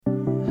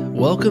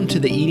Welcome to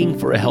the Eating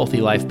for a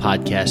Healthy Life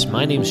podcast.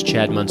 My name is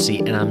Chad Muncie,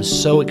 and I'm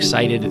so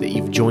excited that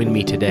you've joined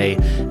me today.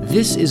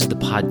 This is the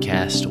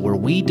podcast where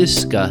we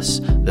discuss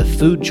the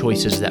food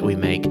choices that we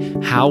make,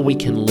 how we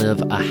can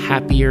live a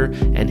happier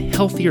and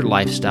healthier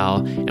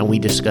lifestyle, and we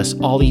discuss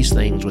all these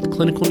things with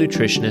clinical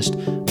nutritionist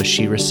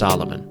Moshira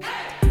Solomon.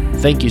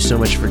 Thank you so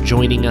much for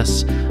joining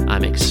us.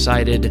 I'm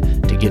excited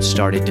to get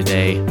started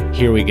today.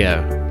 Here we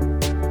go.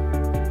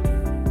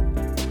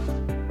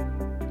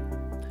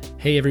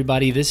 Hey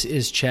everybody, this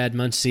is Chad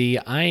Muncie.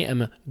 I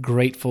am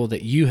grateful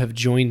that you have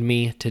joined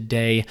me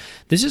today.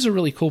 This is a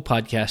really cool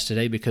podcast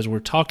today because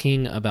we're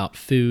talking about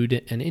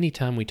food, and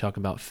anytime we talk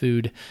about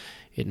food,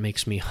 it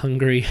makes me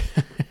hungry,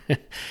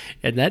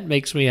 and that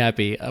makes me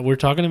happy. We're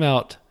talking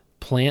about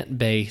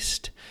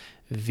plant-based,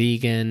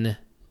 vegan,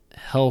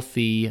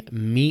 healthy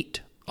meat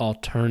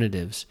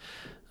alternatives.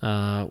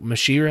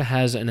 Moshira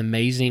has an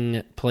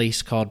amazing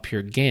place called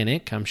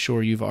Pureganic. I'm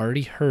sure you've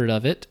already heard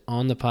of it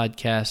on the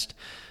podcast.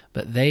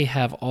 But they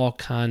have all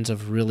kinds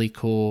of really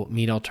cool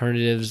meat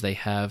alternatives. They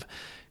have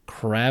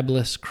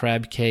crabless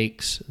crab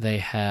cakes. They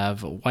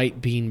have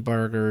white bean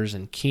burgers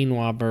and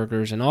quinoa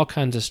burgers and all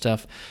kinds of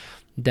stuff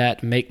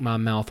that make my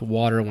mouth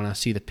water when I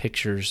see the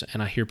pictures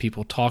and I hear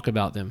people talk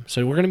about them.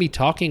 So we're going to be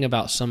talking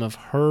about some of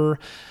her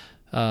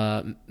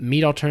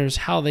meat alternatives,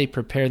 how they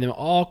prepare them,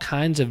 all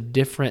kinds of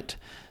different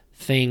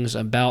things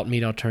about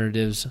meat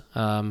alternatives.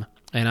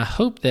 And I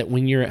hope that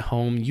when you're at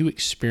home, you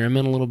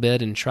experiment a little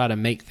bit and try to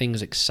make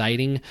things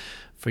exciting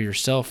for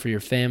yourself, for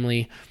your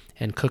family,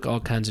 and cook all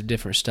kinds of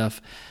different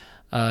stuff.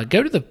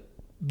 Go to the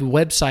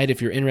website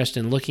if you're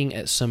interested in looking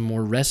at some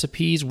more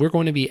recipes. We're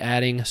going to be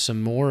adding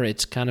some more.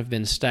 It's kind of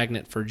been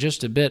stagnant for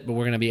just a bit, but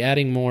we're going to be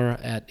adding more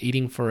at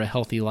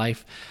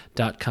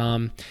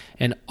eatingforahealthylife.com.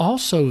 And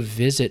also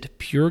visit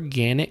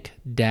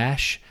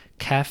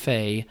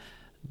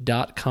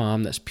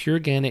pureganic-cafe.com. That's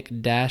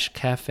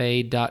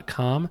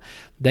pureganic-cafe.com.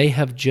 They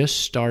have just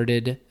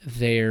started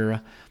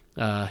their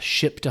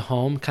ship to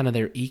home, kind of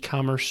their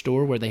e-commerce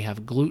store where they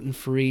have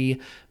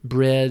gluten-free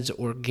breads,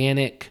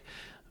 organic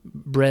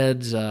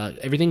breads,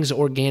 everything's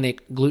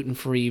organic,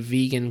 gluten-free,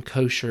 vegan,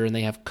 kosher, and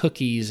they have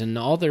cookies and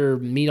all their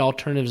meat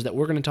alternatives that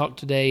we're going to talk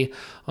today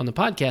on the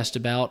podcast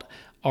about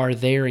are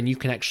there, and you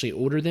can actually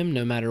order them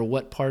no matter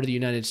what part of the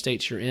United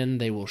States you're in.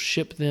 They will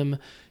ship them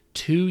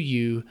to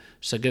you.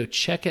 So go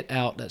check it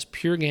out. That's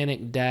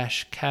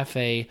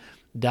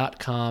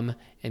pureganic-cafe.com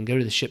and go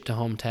to the Ship to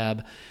Home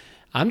tab.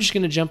 I'm just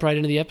going to jump right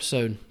into the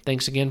episode.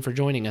 Thanks again for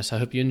joining us. I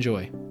hope you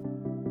enjoy.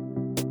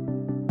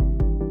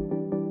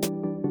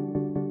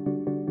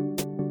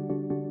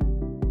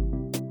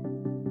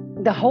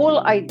 The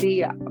whole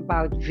idea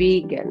about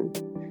vegan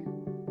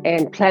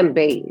and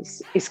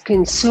plant-based is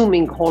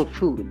consuming whole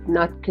food,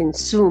 not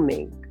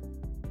consuming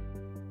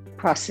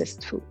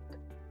processed food.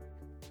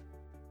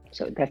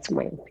 So that's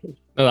my opinion.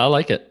 Oh, I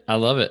like it. I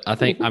love it. I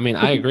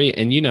agree.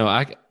 And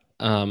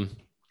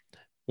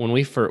when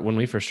we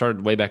first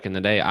started way back in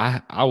the day,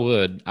 I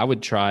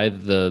would try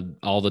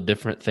all the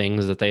different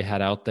things that they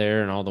had out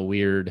there and all the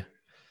weird,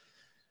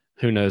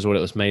 who knows what it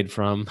was made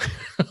from,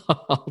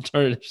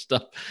 alternative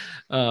stuff.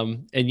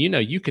 And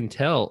you can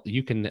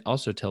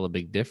also tell a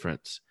big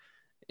difference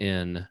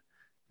in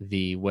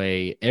the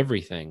way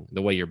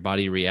your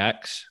body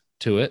reacts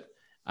to it.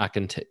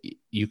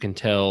 You can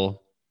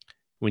tell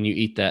when you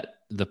eat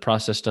the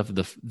processed stuff,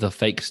 the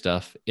fake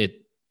stuff,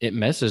 it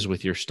messes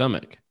with your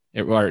stomach.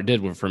 It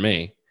did for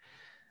me.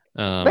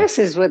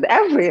 Messes with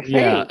everything.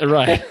 Yeah,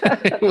 right.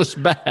 It was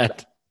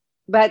bad.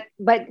 But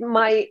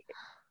my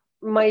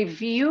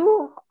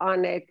view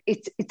on it,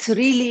 it's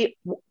really,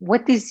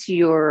 what is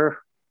your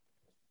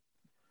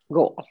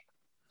goal?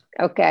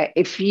 Okay,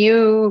 if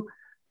you're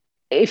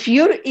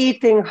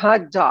eating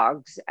hot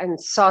dogs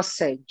and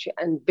sausage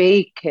and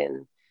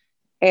bacon,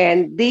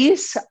 and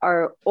these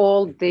are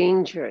all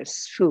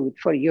dangerous food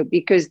for you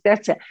because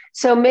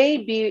so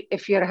maybe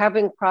if you're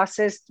having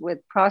processed,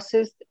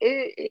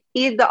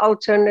 eat the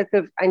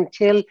alternative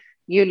until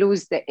you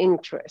lose the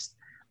interest.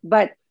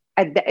 But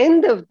at the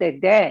end of the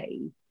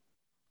day,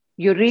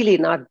 you're really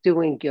not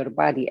doing your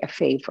body a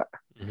favor.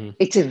 Mm-hmm.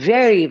 It's a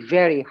very,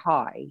 very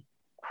high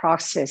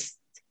processed.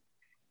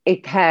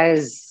 It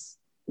has,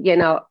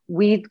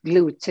 wheat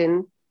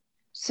gluten.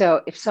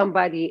 So if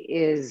somebody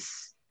is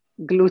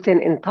gluten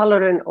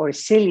intolerant or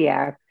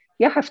celiac,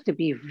 you have to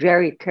be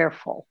very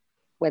careful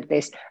with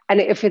this.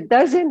 And if it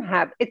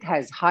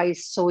has high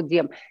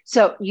sodium.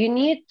 So you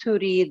need to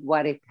read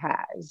what it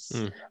has.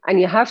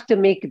 And you have to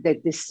make the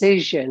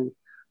decision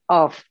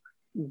of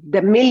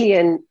the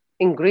million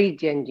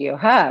ingredients you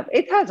have.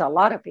 It has a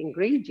lot of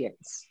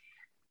ingredients.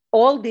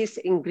 All these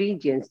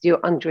ingredients, do you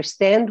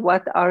understand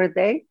what are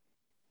they?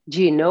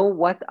 Do you know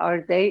what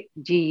are they?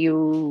 Do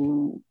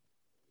you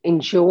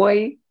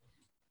enjoy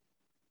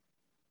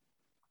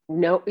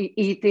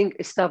eating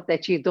stuff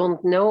that you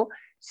don't know?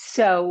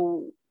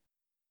 So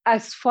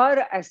as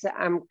far as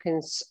I'm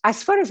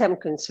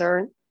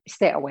concerned,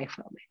 stay away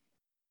from it.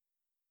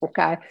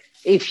 Okay.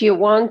 If you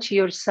want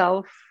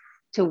yourself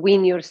to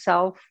wean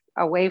yourself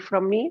away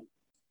from meat,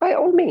 by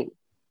all means,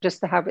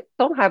 just to have it.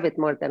 Don't have it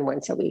more than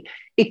once a week.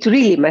 It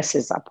really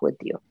messes up with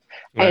you.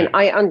 Right. And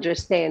I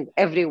understand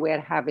everywhere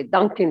have it.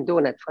 Dunkin'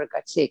 Donut, for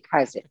God's sake,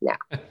 has it now.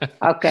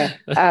 Okay.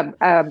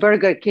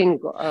 Burger King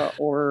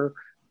or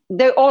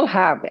they all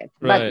have it.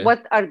 Right. But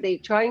what are they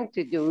trying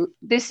to do?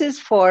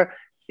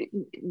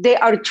 They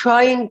are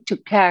trying to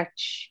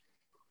catch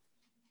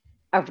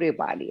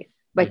everybody.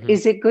 But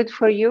is it good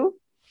for you?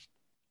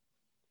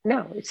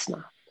 No, it's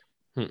not.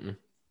 Mm-mm.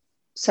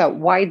 So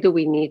why do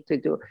we need to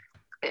do?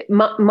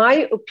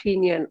 My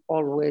opinion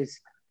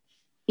always,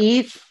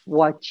 eat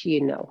what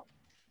you know.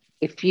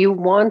 If you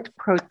want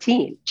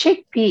protein,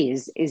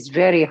 chickpeas is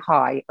very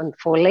high on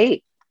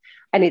folate,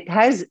 and it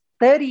has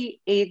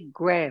 38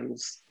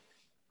 grams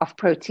of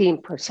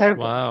protein per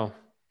serving. Wow.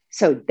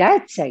 So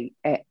that's a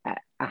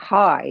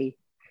high.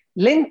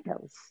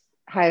 Lentils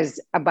has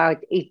about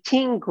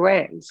 18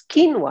 grams.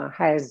 Quinoa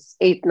has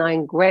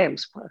 8-9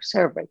 grams per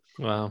serving.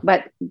 Wow.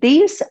 But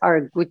these are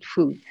good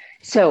food.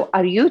 So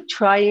are you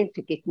trying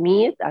to get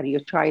meat? Are you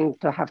trying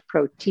to have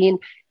protein?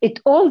 It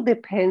all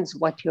depends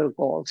what your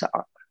goals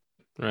are.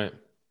 Right.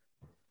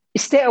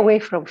 Stay away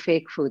from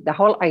fake food. The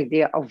whole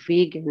idea of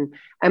vegan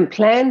and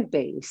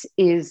plant-based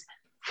is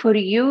for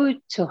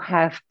you to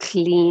have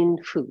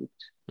clean food.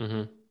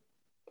 Mm-hmm.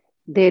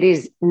 There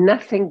is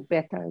nothing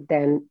better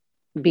than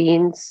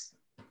beans,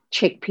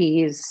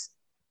 chickpeas,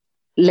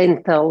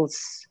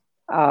 lentils,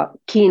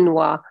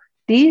 quinoa.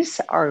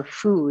 These are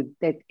food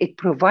that it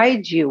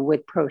provides you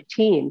with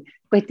protein,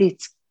 but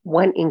it's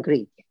one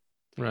ingredient.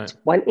 Right. It's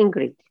one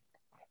ingredient.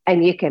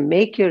 And you can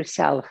make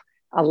yourself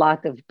a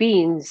lot of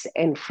beans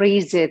and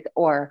freeze it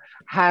or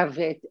have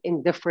it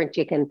in different,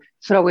 you can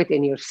throw it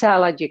in your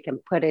salad, you can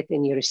put it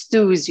in your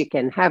stews, you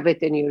can have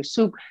it in your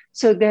soup.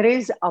 So there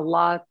is a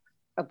lot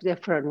of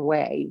different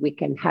way we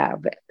can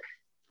have it.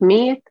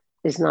 Meat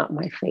is not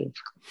my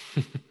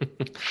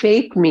favorite.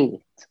 Fake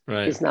meat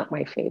is not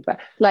my favorite.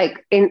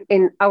 Like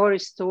in our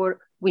store,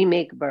 we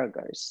make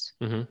burgers,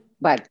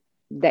 but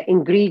the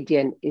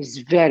ingredient is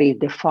very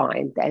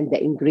defined, and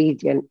the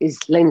ingredient is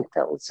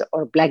lentils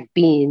or black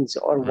beans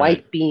or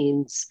white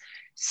beans.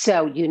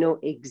 So you know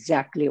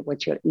exactly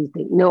what you're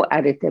eating. No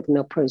additive,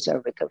 no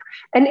preservative.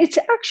 And it's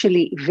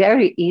actually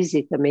very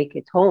easy to make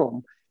it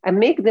home and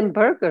make them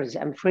burgers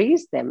and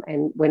freeze them.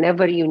 And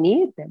whenever you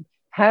need them,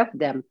 have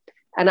them.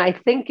 And I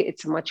think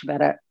it's much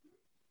better.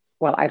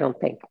 Well, I don't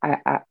think,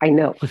 I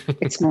know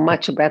it's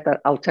much better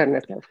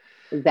alternative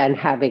than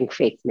having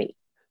fake meat.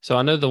 So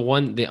I know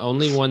the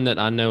only one that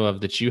I know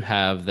of that you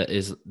have that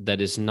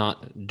is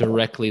not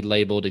directly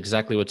labeled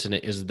exactly what's in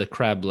it is the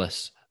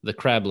crabless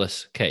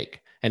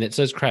cake. And it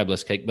says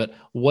crabless cake, but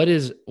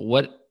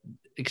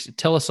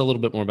tell us a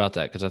little bit more about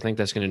that, because I think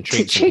that's going to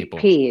intrigue some people.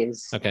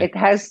 Chickpeas. Okay. It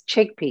has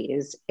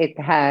chickpeas. It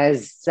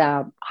has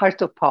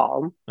heart of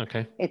palm.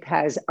 Okay. It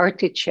has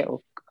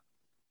artichoke.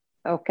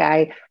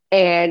 Okay.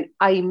 And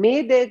I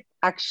made it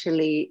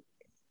actually,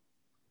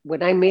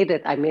 when I made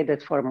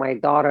it for my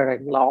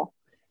daughter-in-law,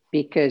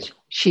 because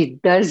she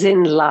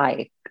doesn't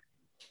like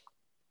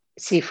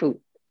seafood.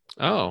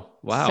 Oh,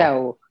 wow.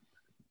 So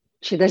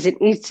she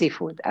doesn't eat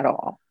seafood at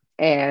all.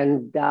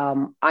 And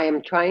I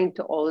am trying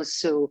to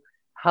also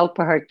help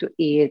her to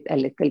eat a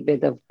little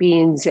bit of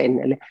beans.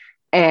 And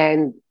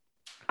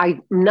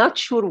I'm not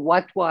sure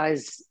what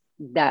was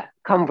the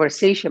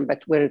conversation,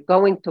 but we're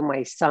going to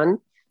my son.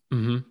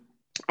 Mm-hmm.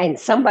 And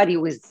somebody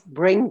was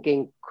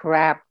bringing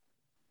crab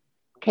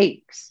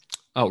cakes.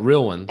 Oh,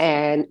 real ones.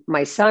 And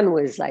my son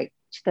was like,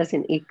 she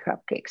doesn't eat crab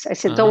cakes. I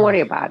said, don't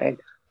worry about it.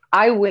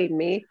 I will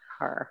make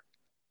her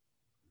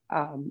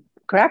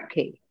crab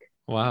cake.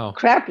 Wow.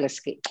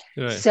 Crabless cake.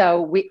 Right.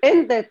 So we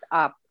ended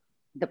up,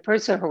 the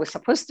person who was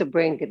supposed to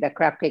bring the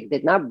crab cake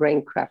did not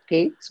bring crab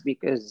cakes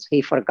because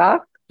he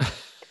forgot.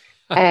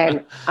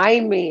 And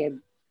I made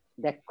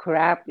the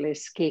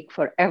crabless cake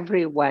for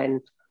everyone.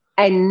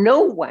 And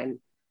no one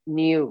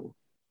knew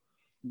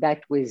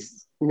that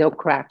was no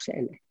crabs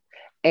in it.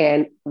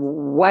 And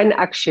one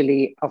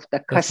actually of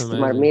the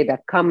customer made a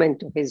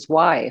comment to his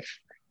wife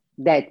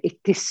that it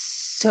is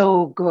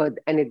so good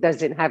and it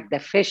doesn't have the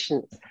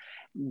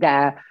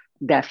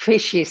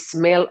fishy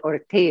smell or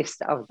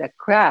taste of the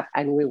crab.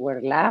 And we were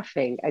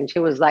laughing. And she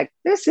was like,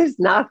 this is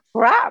not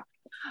crab.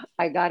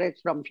 I got it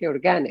from Pure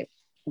Organic.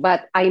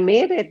 But I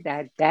made it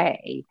that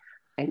day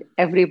and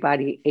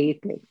everybody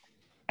ate it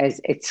as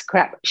it's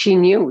crab. She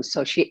knew,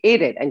 so she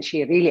ate it and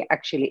she really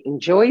actually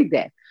enjoyed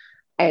it.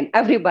 And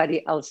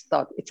everybody else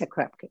thought it's a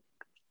crab cake.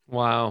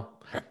 Wow.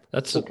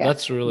 That's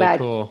really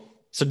cool.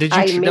 So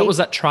was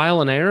that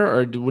trial and error,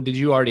 or did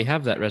you already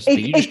have that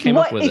recipe? You just came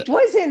up with it. It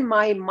was in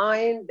my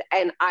mind,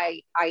 and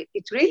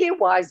it really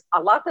was.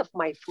 A lot of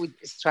my food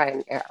is trial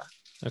and error.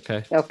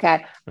 Okay.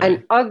 Right.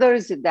 And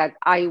others that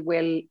I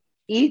will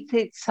eat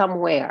it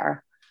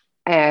somewhere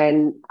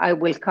and I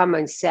will come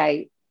and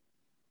say,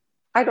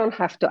 I don't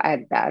have to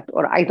add that,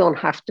 or I don't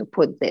have to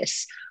put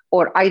this,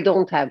 or I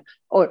don't have,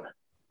 or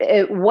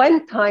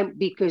one time,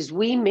 because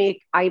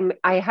I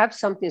have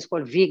something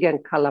called vegan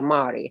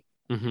calamari.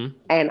 Mm-hmm.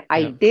 And I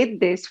Yep. did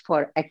this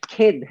for a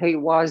kid who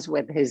was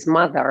with his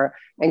mother.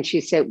 And she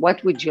said,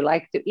 "What would you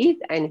like to eat?"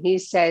 And he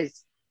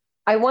says,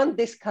 "I want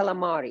this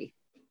calamari."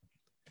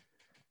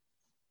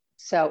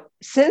 So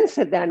since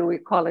then, we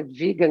call it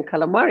vegan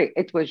calamari.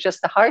 It was just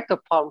a heart of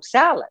palm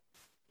salad.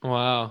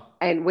 Wow.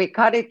 And we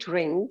cut it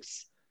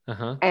rings,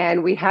 Uh-huh.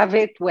 and we have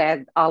it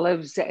with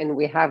olives, and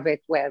we have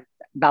it with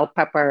bell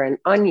pepper and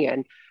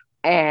onion.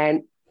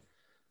 And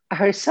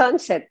her son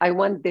said, "I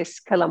want this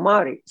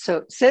calamari."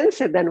 So since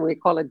then, we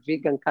call it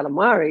vegan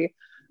calamari,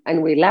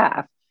 and we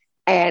laugh.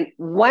 And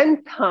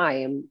one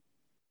time,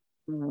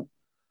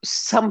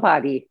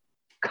 somebody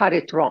cut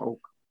it wrong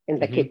in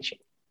the Mm-hmm. kitchen,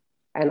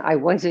 and I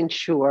wasn't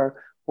sure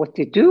what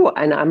to do.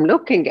 And I'm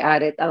looking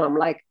at it, and I'm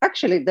like,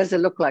 actually, it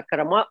doesn't look like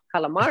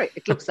calamari.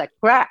 It looks like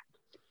crab.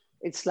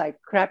 It's like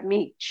crab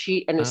meat.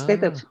 And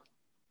instead of Ah.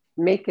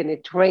 making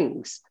it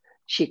rings,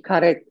 she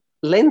cut it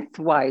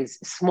lengthwise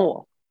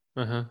small.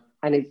 Uh-huh.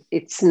 And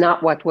it's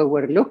not what we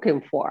were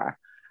looking for.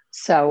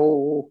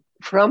 So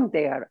from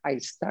there, I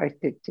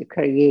started to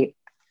create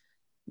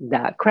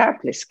the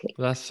crabless cake.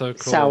 That's so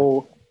cool.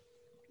 So,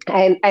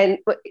 and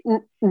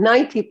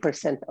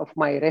 90% of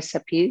my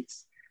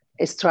recipes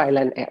is trial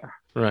and error.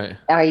 Right.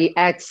 I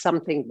add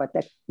something, but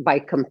that by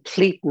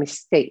complete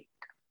mistake,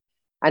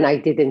 and I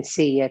didn't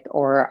see it,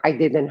 or I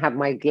didn't have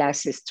my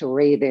glasses to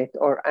read it,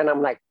 and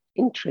I'm like,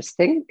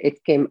 interesting,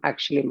 it came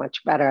actually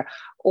much better.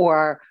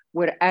 Or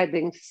we're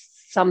adding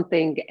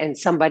something and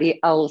somebody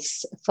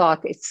else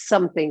thought it's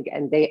something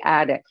and they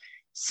add it.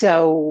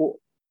 So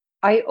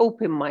I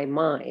open my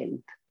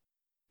mind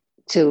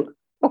to,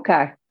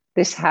 okay,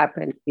 this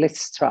happened,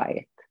 let's try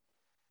it.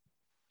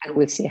 And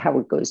we'll see how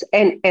it goes.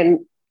 And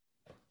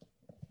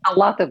a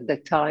lot of the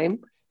time,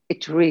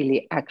 it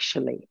really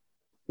actually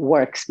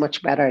works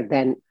much better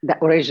than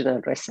the original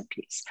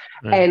recipes.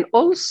 Right. And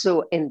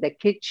also in the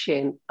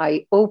kitchen,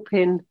 I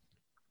open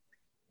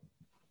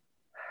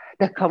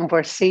the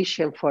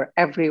conversation for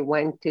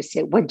everyone to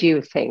say, "What do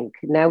you think?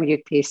 Now you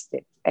taste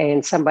it."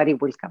 And somebody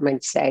will come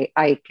and say,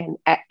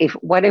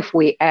 what if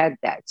we add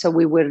that? So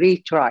we will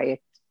retry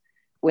it.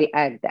 We'll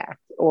add that.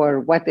 Or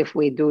what if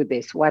we do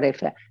this? What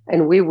if,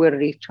 and we will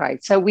retry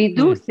it. So we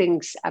do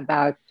things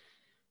about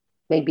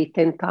maybe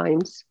 10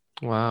 times.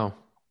 Wow.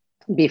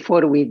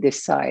 Before we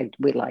decide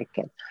we like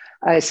it.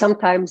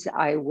 Sometimes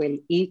I will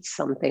eat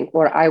something,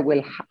 or I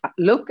will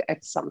look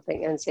at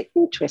something and say,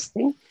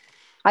 interesting,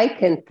 I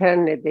can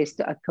turn this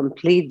to a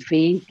complete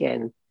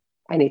vegan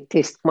and it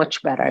tastes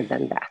much better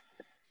than that.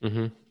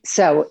 Mm-hmm.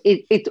 So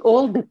it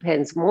all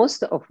depends.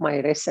 Most of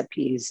my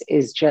recipes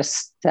is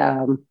just,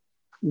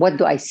 what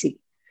do I see?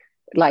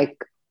 Like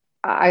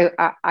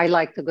I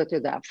like to go to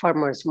the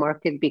farmer's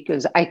market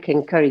because I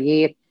can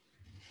create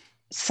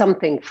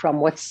something from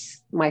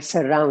what's my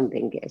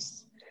surrounding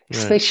is, Right.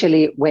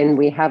 especially when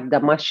we have the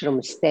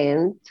mushroom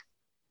stand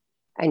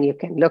and you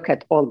can look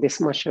at all this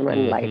mushroom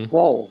and like,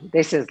 whoa,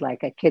 this is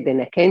like a kid in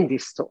a candy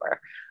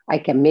store. I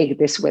can make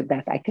this with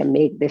that. I can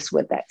make this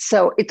with that.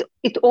 So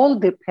it all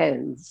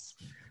depends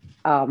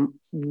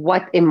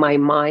what in my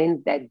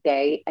mind that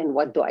day and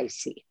what do I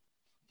see.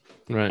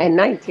 Right. And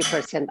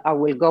 90% I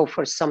will go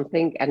for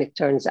something and it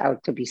turns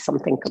out to be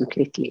something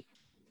completely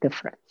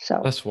different.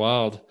 So that's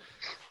wild.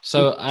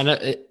 So I know,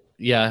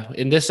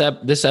 in this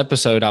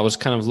episode, I was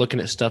kind of looking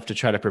at stuff to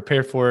try to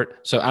prepare for it.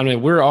 So I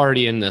mean, we're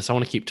already in this. I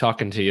want to keep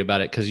talking to you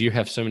about it because you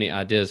have so many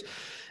ideas.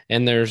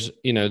 And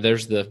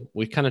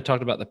we kind of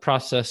talked about the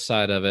process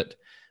side of it.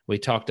 We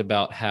talked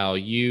about how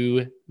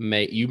you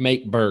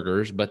make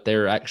burgers, but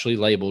they're actually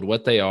labeled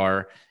what they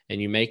are,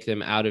 and you make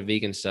them out of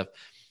vegan stuff.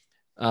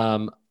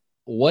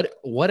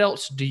 What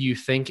else do you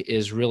think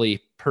is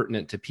really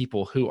pertinent to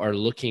people who are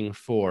looking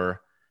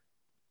for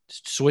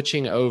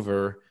switching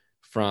over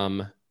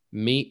from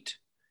meat,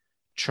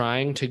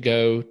 trying to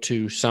go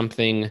to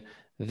something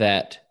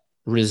that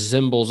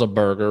resembles a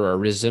burger or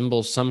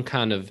resembles some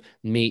kind of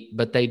meat,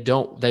 but they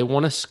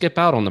want to skip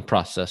out on the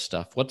processed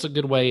stuff? What's a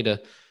good way to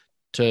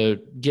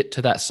get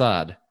to that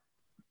side?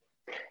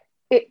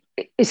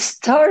 It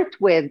start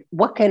with,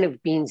 what kind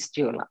of beans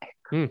do you like?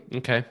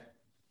 Okay.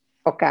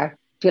 Okay.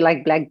 Do you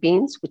like black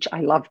beans? Which I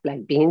love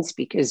black beans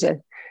because,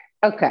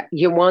 okay,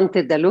 you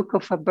wanted the look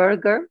of a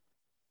burger.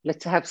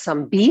 Let's have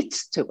some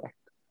beets to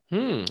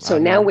it. So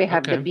now we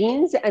have the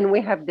beans and we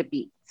have the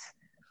beets.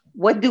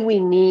 What do we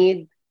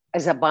need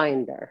as a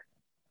binder?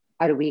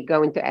 Are we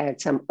going to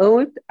add some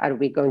oat? Are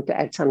we going to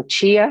add some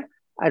chia?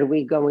 Are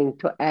we going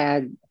to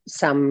add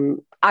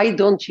some, I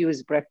don't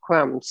use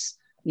breadcrumbs.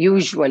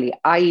 Usually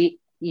I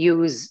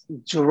use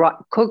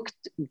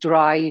cooked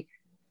dry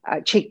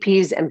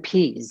chickpeas and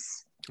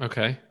peas.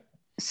 Okay.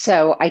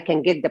 So I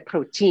can get the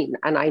protein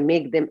and I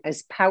make them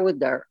as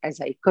powder as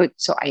I could.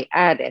 So I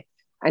add it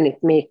and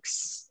it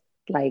makes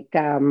like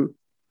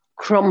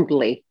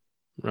crumbly.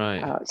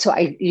 Right. So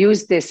I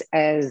use this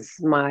as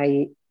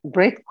my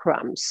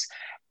breadcrumbs.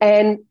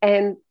 And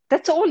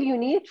that's all you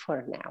need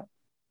for now.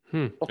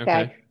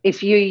 Okay.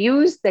 If you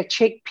use the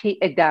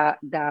chickpea,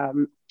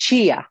 the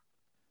chia,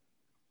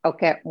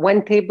 Okay,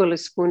 1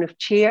 tablespoon of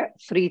chia,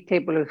 3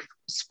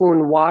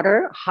 tablespoon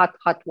water, hot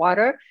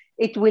water.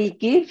 It will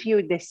give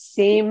you the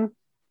same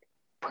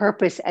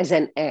purpose as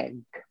an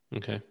egg.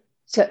 Okay.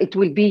 So it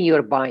will be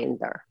your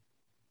binder.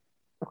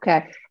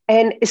 Okay,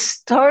 and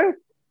start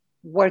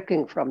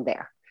working from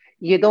there.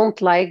 You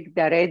don't like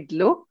the red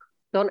look,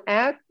 don't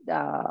add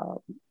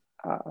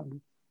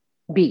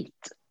beet.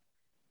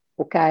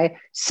 Okay,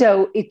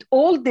 so it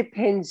all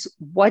depends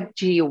what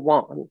do you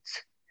want.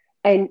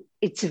 And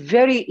it's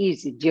very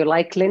easy. Do you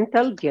like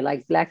lentil? Do you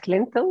like black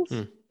lentils?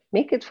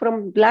 Make it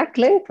from black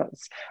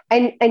lentils.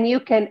 And you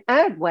can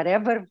add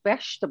whatever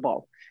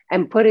vegetable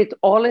and put it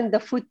all in the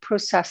food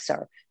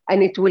processor,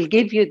 and it will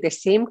give you the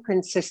same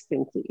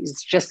consistency.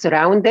 It's just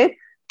round it,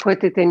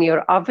 put it in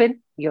your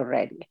oven, you're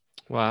ready.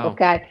 Wow.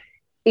 Okay.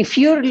 If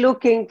you're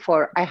looking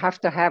for, I have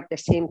to have the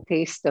same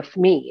taste of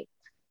meat,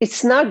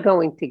 it's not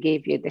going to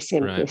give you the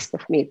same taste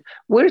of meat.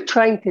 We're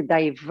trying to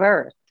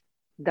divert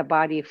the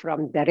body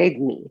from the red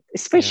meat,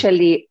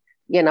 especially,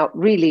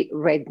 really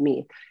red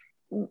meat.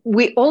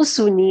 We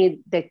also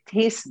need the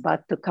taste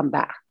bud to come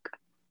back.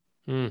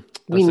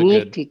 We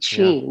need to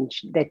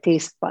change the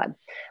taste bud.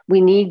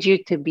 We need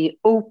you to be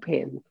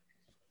open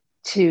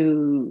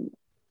to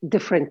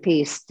different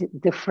tastes,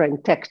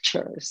 different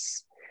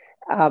textures.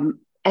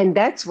 And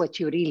that's what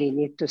you really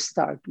need to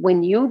start.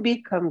 When you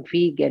become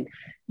vegan,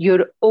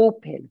 you're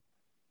open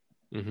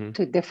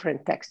to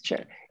different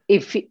texture.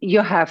 If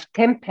you have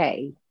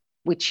tempeh,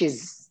 which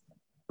is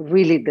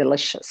really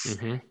delicious,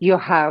 you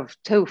have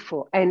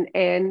tofu and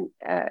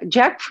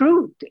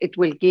jackfruit, it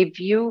will give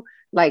you,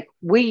 like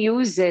we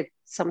use it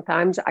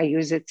sometimes, I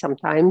use it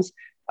sometimes,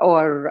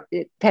 or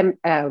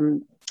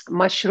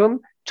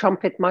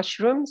trumpet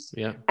mushrooms,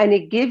 and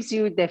it gives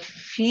you the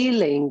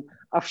feeling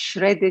of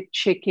shredded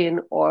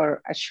chicken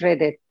or a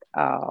shredded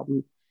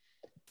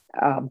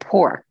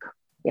pork,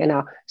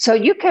 So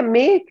you can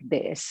make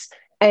this,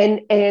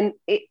 and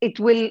it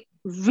will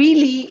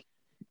really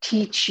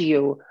teach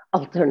you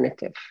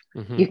alternative.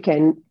 You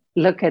can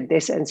look at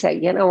this and say,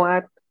 you know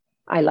what,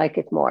 I like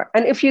it more.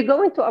 And if you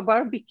go into a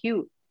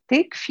barbecue,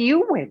 take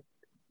few with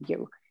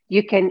you.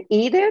 You can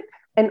eat it,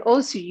 and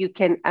also you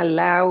can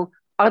allow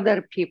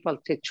other people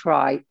to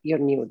try your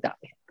new diet.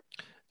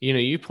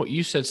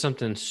 You said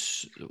something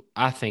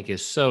I think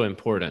is so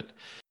important.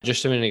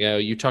 Just a minute ago,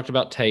 you talked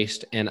about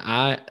taste, and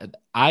I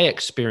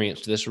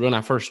experienced this when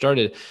I first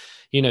started.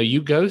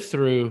 You go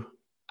through.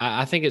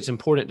 I think it's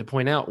important to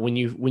point out when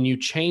you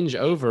change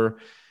over,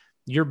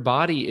 your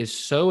body is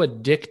so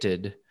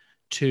addicted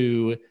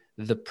to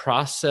the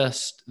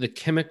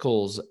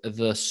chemicals,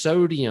 the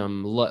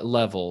sodium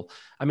level.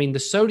 I mean, the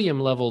sodium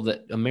level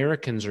that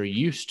Americans are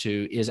used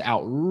to is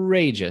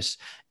outrageous.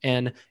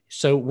 And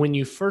so when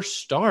you first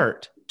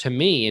start, to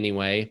me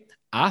anyway,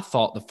 I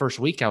thought the first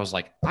week I was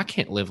like, I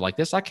can't live like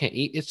this. I can't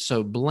eat. It's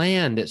so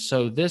bland. It's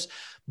so this.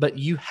 But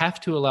you have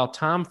to allow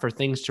time for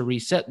things to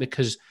reset,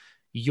 because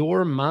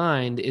your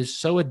mind is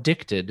so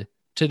addicted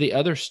to the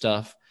other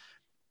stuff.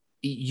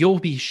 You'll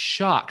be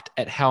shocked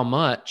at how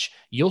much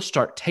you'll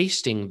start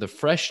tasting the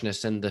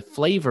freshness and the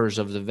flavors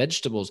of the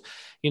vegetables.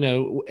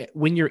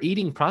 When you're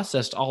eating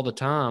processed all the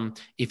time,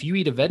 if you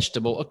eat a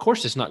vegetable, of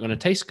course, it's not going to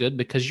taste good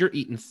because you're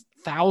eating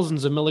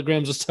thousands of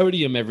milligrams of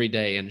sodium every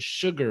day and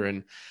sugar.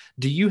 And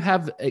do you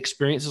have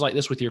experiences like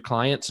this with your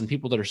clients and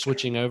people that are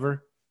switching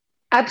over?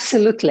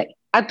 Absolutely.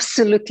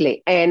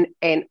 Absolutely. And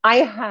I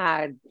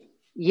had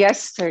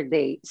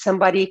yesterday,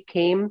 somebody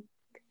came,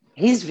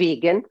 he's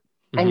vegan,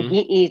 and he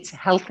eats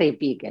healthy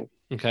vegan.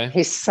 Okay.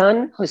 His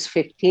son, who's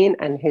 15,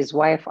 and his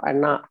wife are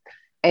not.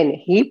 And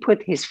he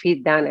put his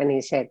feet down and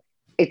he said,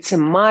 it's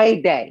my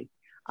day.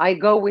 I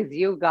go with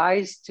you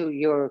guys to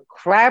your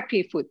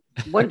crappy food,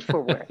 word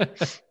for word.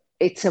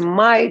 It's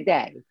my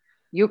day.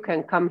 You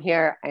can come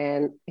here.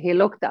 And he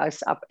looked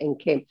us up and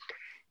came.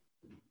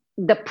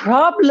 The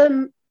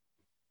problem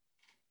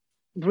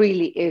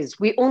really is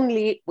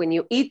when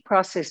you eat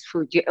processed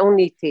food, you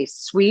only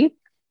taste sweet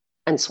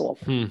and salt.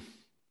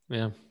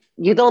 Yeah.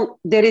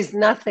 There is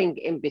nothing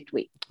in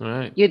between. All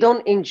right. You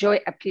don't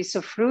enjoy a piece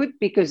of fruit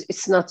because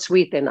it's not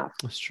sweet enough.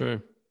 That's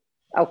true.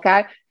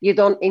 Okay. You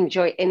don't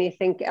enjoy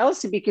anything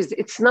else because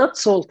it's not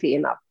salty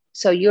enough.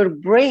 So your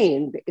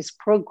brain is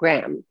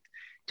programmed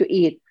to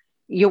eat.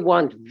 You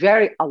want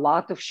a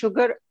lot of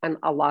sugar and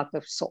a lot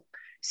of salt.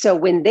 So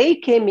when they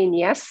came in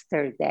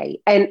yesterday,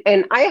 and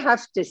I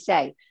have to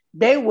say,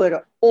 they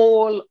were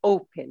all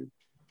open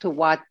to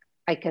what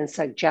I can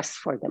suggest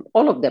for them,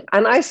 all of them.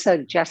 And I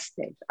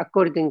suggested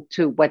according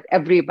to what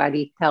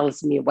everybody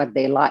tells me what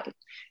they like.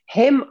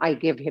 I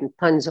give him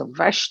tons of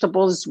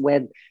vegetables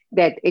with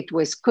that it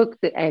was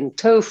cooked, and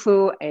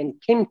tofu and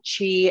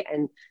kimchi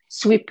and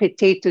sweet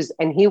potatoes,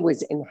 and he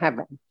was in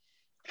heaven.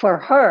 For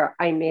her,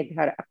 I made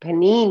her a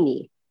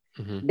panini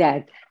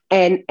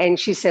and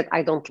she said,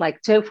 I don't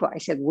like tofu. I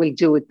said, we'll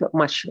do it with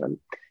mushroom.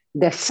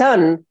 The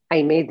son,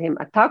 I made him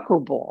a taco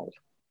ball.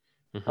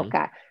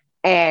 Okay.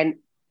 And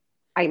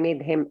I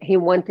made him, he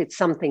wanted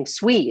something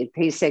sweet.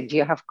 He said, do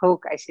you have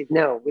Coke? I said,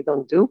 no, we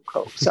don't do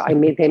Coke. So I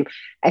made him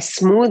a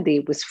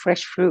smoothie with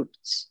fresh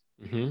fruits.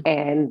 Mm-hmm.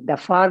 and the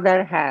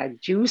father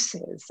had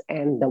juices,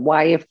 and the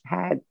wife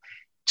had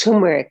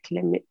turmeric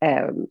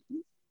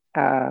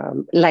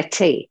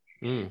latte.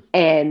 Mm.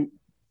 And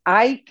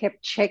I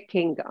kept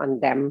checking on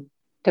them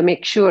to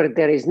make sure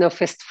there is no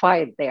fist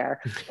fight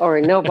there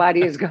or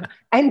nobody is going.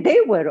 And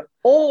they were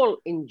all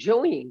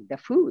enjoying the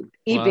food. Wow.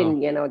 Even,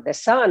 the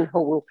son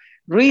who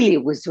really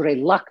was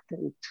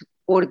reluctant to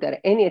order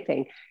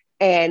anything.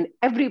 And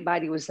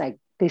everybody was like,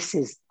 this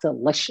is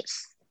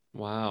delicious.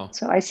 Wow.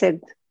 So I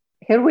said,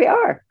 here we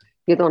are.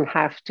 You don't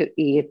have to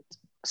eat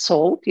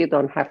salt. You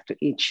don't have to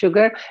eat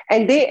sugar.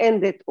 And they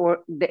ended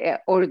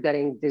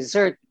ordering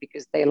dessert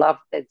because they love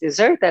the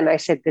dessert. And I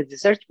said, the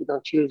dessert, we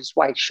don't use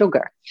white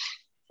sugar.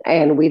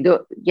 And we do,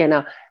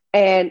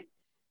 and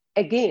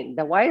again,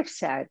 the wife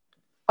said,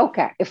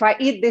 okay, if I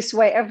eat this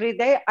way every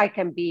day, I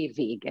can be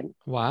vegan.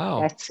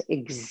 Wow. That's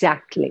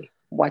exactly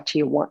what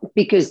you want.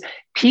 Because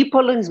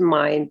people's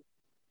mind,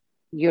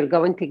 you're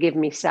going to give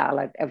me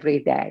salad every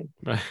day.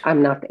 Right.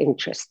 I'm not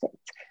interested.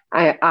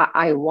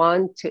 I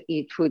want to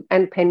eat food.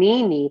 And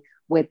panini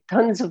with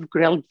tons of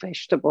grilled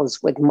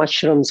vegetables, with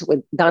mushrooms,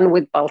 done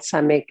with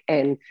balsamic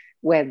and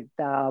with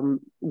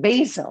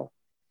basil.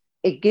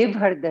 It gave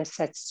her the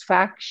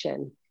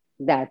satisfaction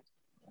that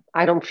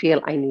I don't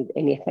feel I need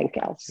anything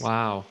else.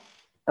 Wow.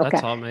 Okay.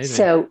 That's amazing.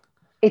 So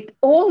it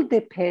all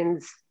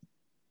depends.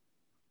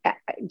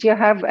 Do you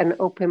have an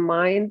open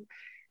mind?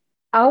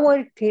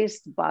 Our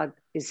taste bud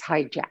is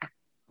hijacked.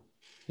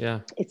 Yeah.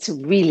 It's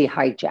really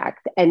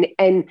hijacked. And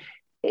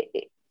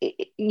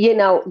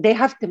they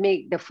have to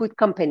the food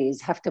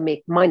companies have to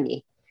make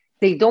money.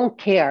 They don't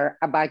care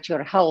about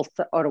your health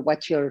or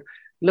what you're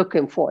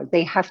looking for.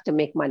 They have to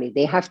make money.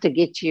 They have to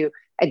get you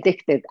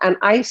addicted. And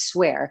I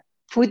swear,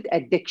 food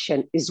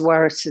addiction is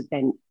worse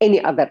than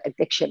any other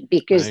addiction,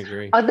 because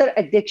other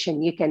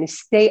addiction you can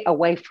stay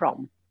away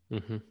from.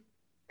 Mm-hmm.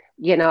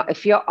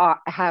 If you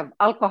have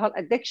alcohol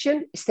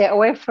addiction, stay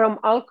away from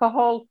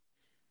alcohol.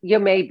 You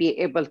may be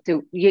able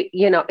to,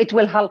 it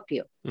will help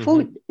you. Mm-hmm.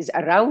 Food is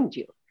around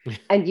you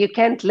and you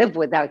can't live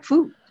without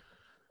food.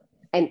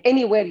 And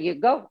anywhere you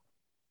go,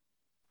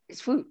 it's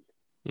food.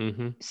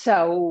 Mm-hmm.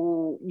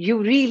 So you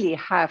really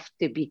have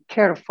to be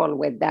careful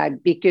with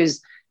that,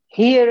 because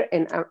here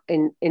in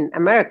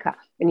America,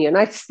 in the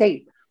United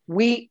States,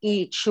 we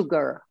eat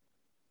sugar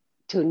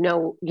to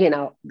know,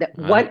 the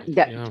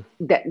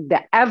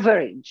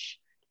average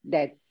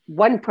that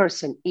one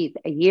person eat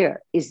a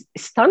year is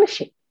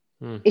astonishing.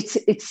 Mm.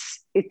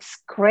 It's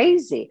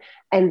crazy.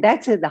 And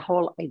that's the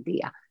whole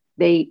idea.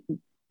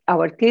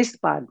 Our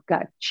taste bud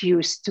got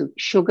used to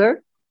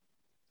sugar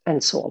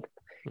and salt.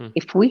 Mm.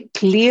 If we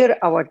clear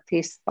our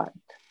taste bud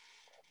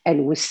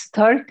and we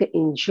start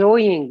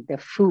enjoying the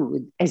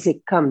food as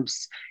it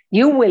comes,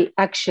 you will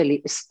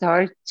actually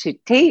start to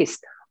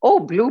taste, oh,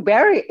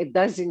 blueberry, it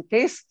doesn't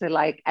taste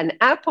like an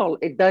apple.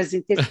 It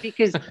doesn't taste,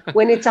 because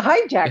when it's a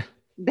hijack,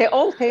 they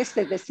all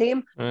tasted the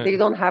same. Right. They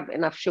don't have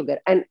enough sugar.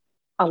 And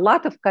a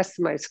lot of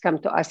customers come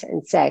to us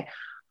and say,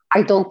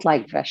 I don't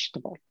like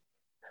vegetable.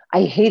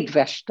 I hate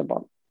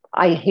vegetable.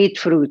 I hate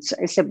fruits.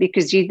 I said,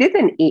 because you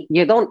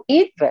don't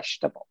eat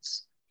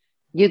vegetables.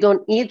 You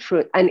don't eat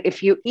fruit. And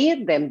if you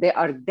eat them, they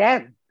are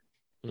dead.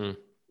 Mm.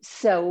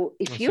 So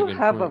if you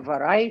have a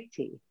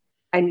variety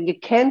and you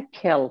can't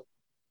kill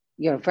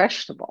your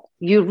vegetable,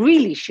 you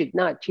really should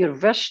not. Your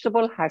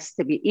vegetable has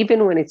to be,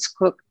 even when it's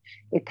cooked,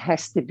 it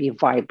has to be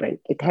vibrant.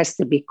 It has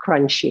to be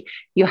crunchy.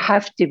 You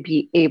have to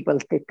be able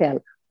to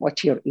tell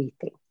what you're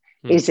eating.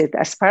 Mm. Is it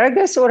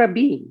asparagus or a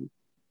bean?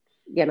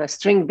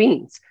 String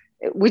beans.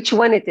 Which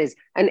one it is.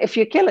 And if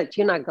you kill it,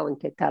 you're not going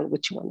to tell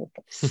which one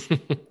it is.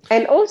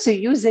 And also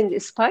using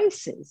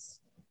spices.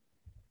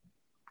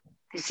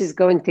 This is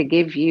going to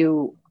give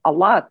you a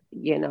lot,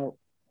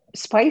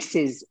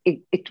 spices.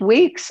 It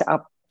wakes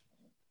up.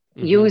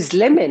 Mm-hmm.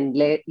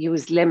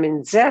 Use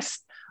lemon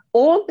zest.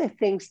 All the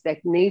things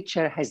that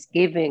nature has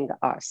given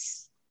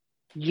us,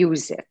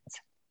 use it.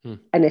 Mm.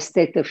 And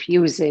instead of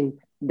using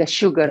the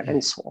sugar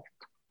and salt.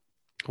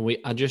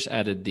 I just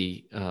added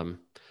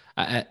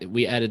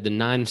we added the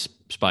 9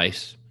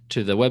 spice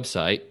to the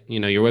website,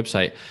 your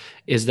website.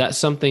 Is that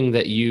something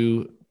that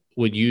you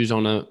would use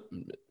on a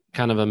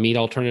kind of a meat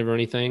alternative or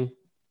anything?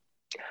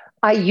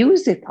 I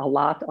use it a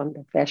lot on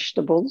the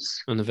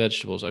vegetables. On the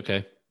vegetables,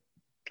 okay.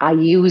 I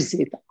use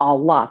it a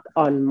lot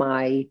on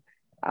my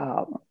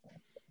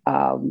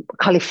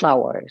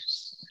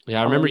cauliflowers.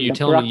 Yeah, I remember you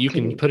telling me you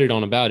can put it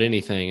on about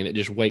anything and it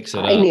just wakes it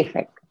up.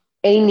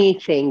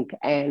 Anything.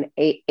 And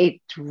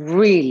it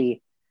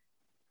really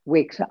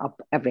wakes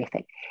up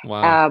everything.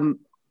 Wow.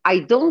 I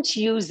don't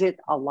use it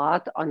a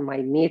lot on my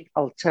meat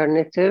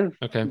alternative,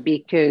 okay,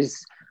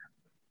 because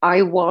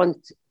I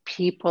want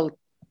people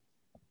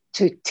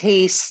to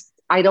taste.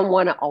 I don't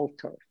want to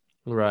alter.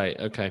 Right.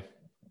 Okay.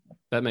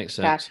 That makes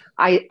sense.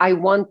 I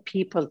want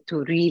people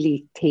to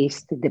really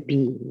taste the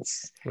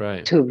beans.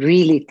 Right. To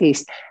really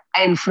taste.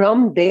 And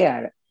from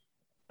there,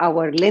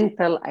 our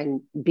lentil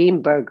and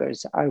bean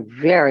burgers are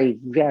very,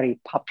 very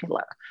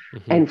popular.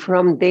 Mm-hmm. And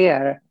from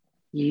there,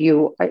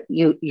 you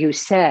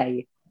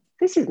say,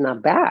 this is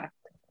not bad.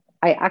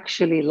 I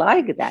actually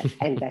like that.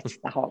 And that's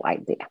the whole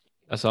idea.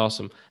 That's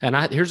awesome. And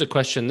here's a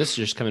question. This is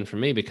just coming from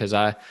me because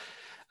I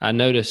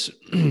notice,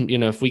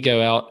 if we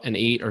go out and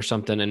eat or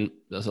something, and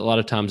a lot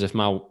of times if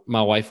my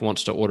wife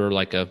wants to order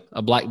like a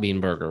black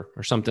bean burger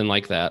or something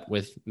like that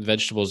with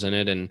vegetables in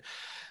it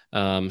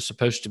and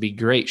supposed to be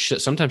great,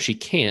 sometimes she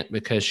can't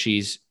because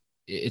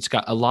it's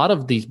got a lot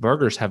of these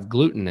burgers have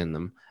gluten in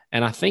them.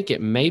 And I think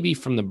it may be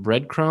from the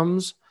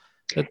breadcrumbs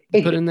that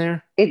they put in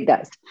there. It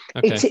does.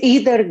 Okay. It's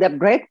either the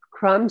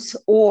breadcrumbs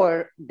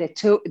or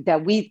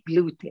the wheat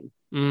gluten.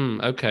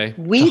 Okay.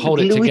 Wheat to hold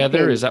gluten, it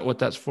together, is that what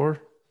that's for?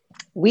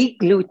 Wheat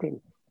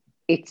gluten,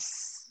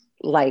 it's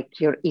like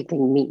you're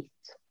eating meat.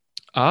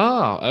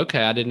 Oh,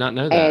 okay. I did not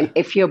know that. And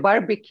if you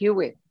barbecue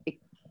it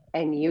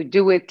and you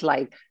do it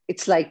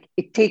it's like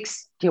it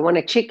takes, do you want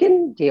a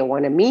chicken? Do you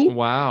want a meat?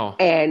 Wow.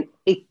 And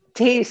it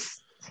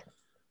tastes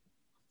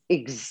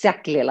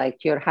exactly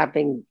like you're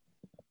having,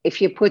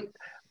 if you put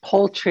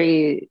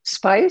poultry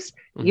spice,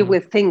 you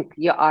will think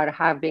you are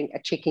having a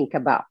chicken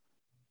kebab.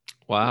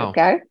 Wow.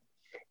 Okay.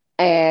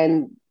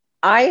 And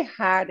I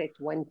had it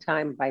one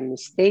time by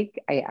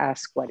mistake. I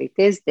asked what it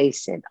is. They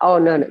said, oh,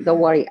 no, don't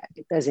worry.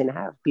 It doesn't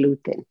have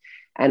gluten.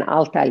 And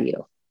I'll tell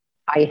you,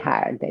 I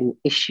had an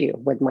issue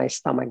with my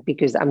stomach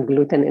because I'm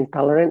gluten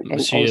intolerant.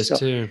 And she also is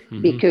too.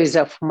 Because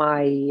of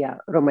my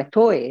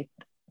rheumatoid,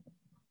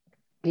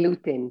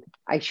 gluten,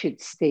 I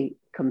should stay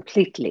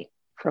completely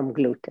from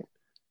gluten.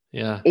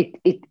 Yeah.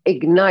 It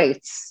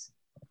ignites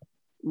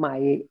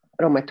my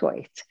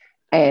rheumatoid.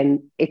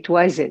 And it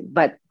wasn't,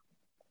 but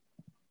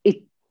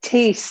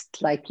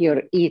taste like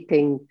you're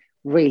eating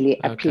really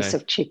a piece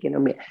of chicken or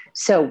meat.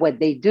 So what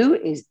they do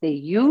is they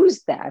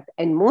use that.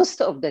 And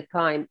most of the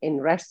time in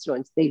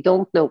restaurants, they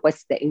don't know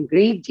what's the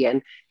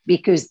ingredient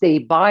because they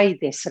buy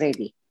this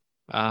ready.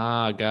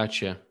 Ah,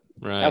 gotcha.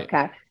 Right.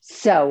 Okay.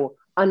 So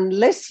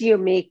unless you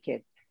make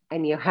it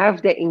and you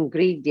have the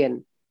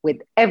ingredient with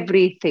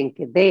everything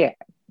there,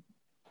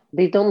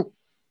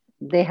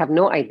 they have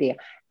no idea.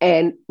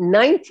 And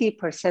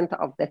 90%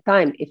 of the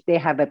time, if they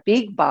have a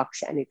big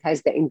box and it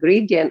has the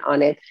ingredient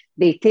on it,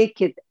 they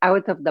take it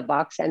out of the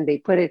box and they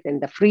put it in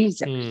the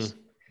freezers.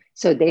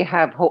 So they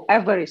have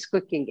whoever is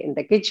cooking in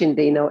the kitchen,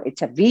 they know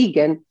it's a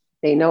vegan,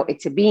 they know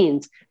it's a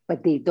beans,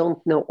 but they don't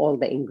know all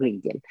the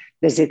ingredient.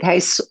 Does it have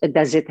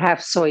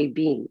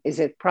soybean? Is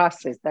it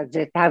processed? Does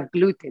it have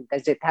gluten?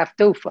 Does it have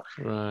tofu?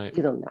 Right.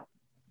 You don't know.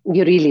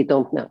 You really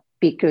don't know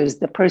because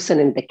the person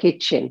in the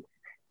kitchen,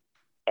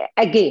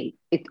 again,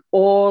 it's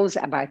all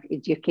about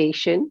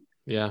education.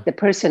 Yeah. The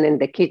person in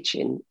the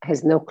kitchen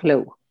has no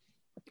clue.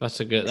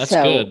 That's good.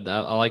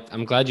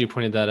 I'm glad you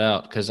pointed that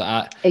out because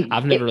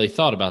I've never really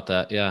thought about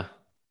that. Yeah.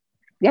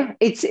 Yeah.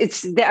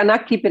 They are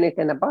not keeping it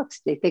in a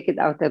box. They take it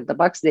out of the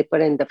box. They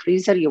put it in the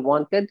freezer. You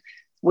want it.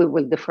 We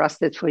will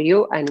defrost it for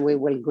you and we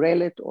will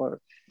grill it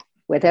or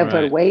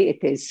whatever way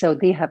it is. So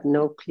they have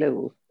no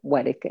clue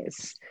what it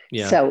is.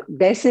 Yeah. So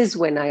this is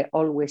when I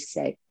always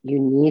say you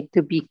need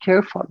to be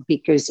careful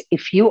because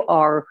if you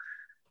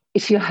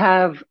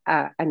have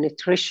a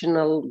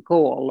nutritional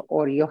goal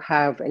or you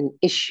have an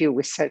issue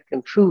with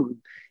certain food,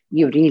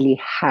 you really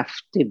have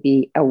to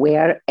be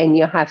aware and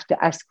you have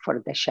to ask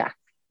for the chef.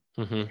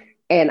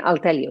 And I'll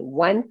tell you,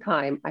 one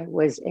time I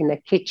was in a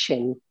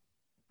kitchen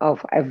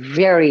of a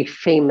very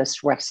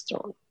famous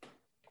restaurant.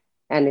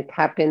 And it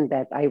happened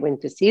that I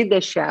went to see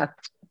the chef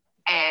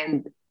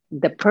and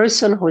the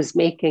person who's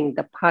making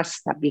the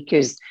pasta,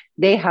 because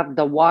they have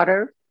the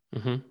water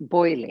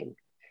boiling.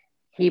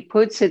 He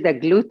puts the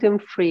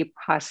gluten-free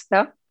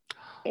pasta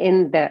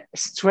in the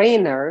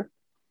strainer,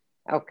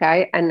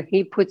 okay? And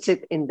he puts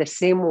it in the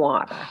same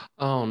water.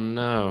 Oh,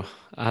 no.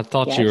 I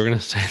thought you were going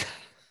to say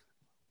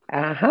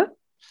that.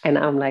 And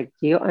I'm like,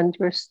 do you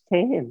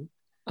understand?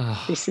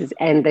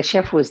 And the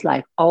chef was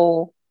like,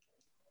 oh,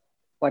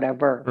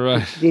 whatever.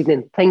 Right. He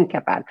didn't think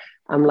about it.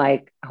 I'm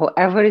like,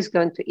 whoever is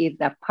going to eat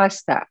that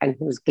pasta and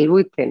who's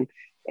gluten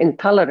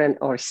intolerant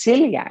or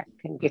celiac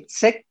can get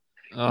sick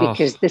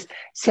because this.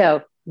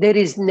 So there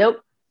is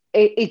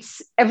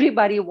it's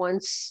everybody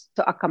wants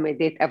to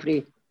accommodate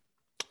every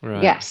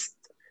guest.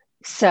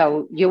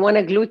 So you want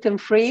a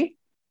gluten-free?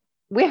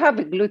 We have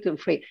a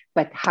gluten-free,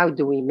 but how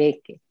do we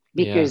make it?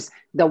 Because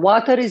the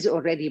water is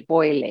already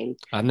boiling.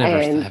 I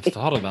never have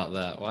thought about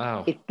that.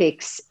 Wow. It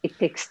takes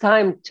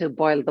time to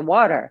boil the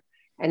water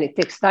and it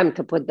takes time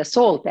to put the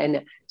salt.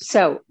 And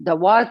so the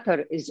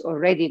water is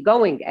already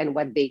going. And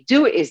what they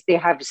do is they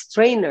have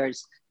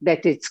strainers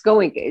that it's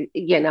going,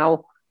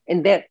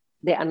 and that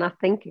they are not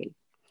thinking.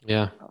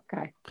 Yeah.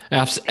 Okay.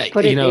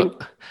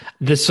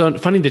 This so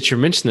funny that you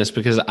mentioned this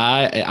because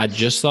I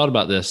just thought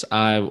about this.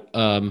 I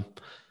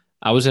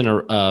was in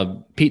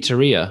a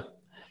pizzeria.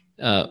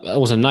 It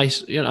was a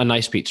nice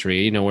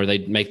pizzeria, where they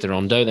make their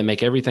own dough. They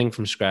make everything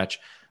from scratch.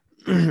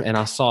 And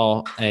I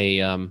saw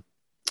it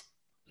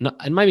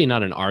might be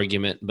not an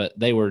argument, but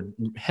they were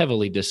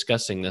heavily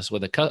discussing this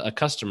with a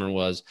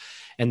customer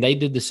and they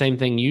did the same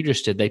thing you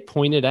just did. They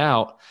pointed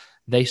out,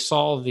 they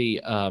saw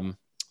the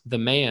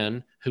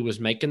man who was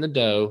making the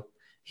dough.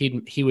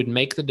 He would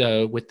make the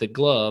dough with the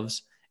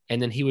gloves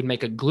and then he would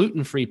make a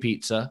gluten-free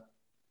pizza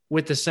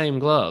with the same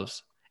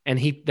gloves. And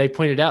they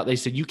pointed out, they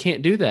said, you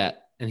can't do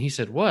that. And he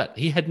said, what?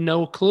 He had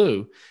no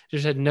clue.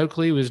 Just had no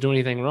clue he was doing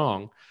anything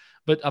wrong.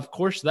 But of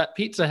course, that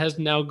pizza has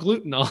now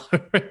gluten all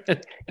over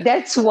it.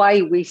 That's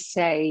why we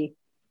say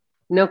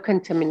no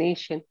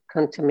contamination.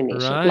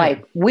 Right.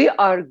 Like we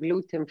are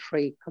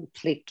gluten-free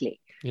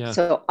completely. Yeah.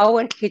 So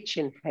our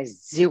kitchen has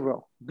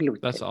 0 gluten.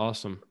 That's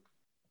awesome.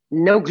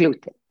 No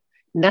gluten.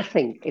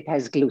 Nothing. It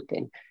has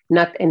gluten.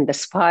 Not in the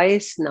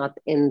spice, not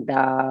in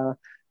the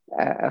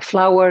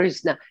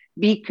flours,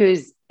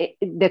 because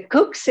the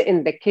cooks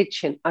in the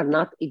kitchen are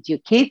not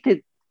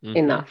educated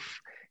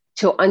enough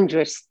to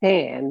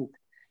understand.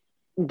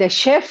 The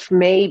chef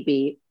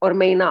maybe or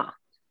may not.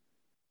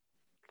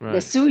 Right.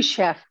 The sous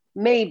chef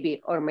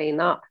maybe or may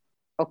not.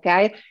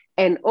 Okay.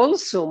 And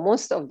also,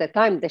 most of the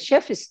time, the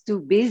chef is too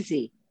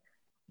busy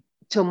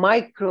to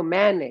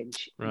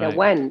micromanage the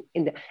one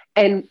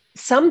and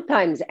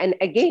sometimes, and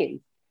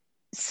again,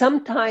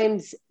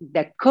 sometimes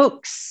the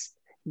cooks,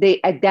 they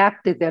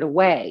adapt their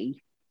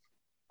way.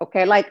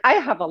 Okay. Like I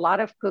have a lot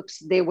of cooks,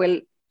 they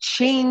will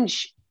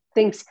change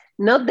things,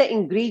 not the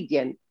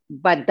ingredient,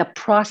 but the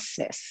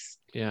process.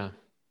 Yeah.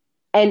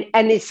 And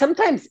it's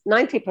sometimes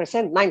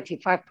 90%,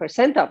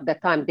 95% of the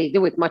time, they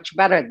do it much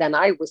better than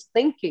I was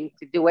thinking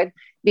to do it,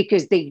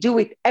 because they do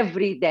it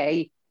every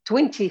day,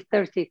 20,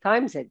 30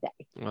 times a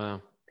day.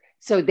 Wow.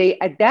 So they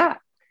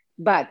adapt.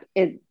 But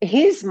in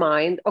his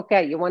mind,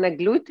 okay, you want a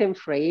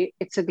gluten-free,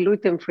 it's a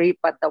gluten-free,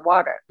 but the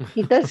water,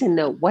 he doesn't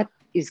know what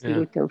is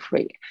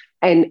gluten-free.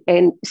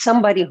 And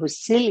somebody who's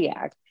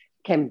celiac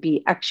can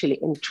be actually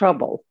in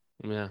trouble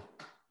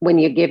when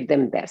you give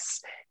them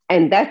this.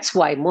 And that's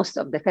why most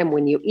of the time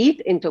when you eat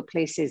into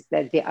places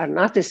that they are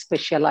not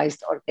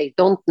specialized or they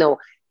don't know,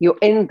 you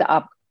end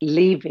up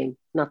leaving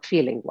not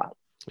feeling well.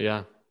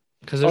 Yeah.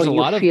 Because there's a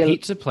lot of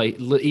pizza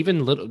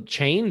even little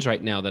chains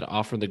right now that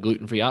offer the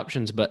gluten-free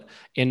options. But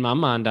in my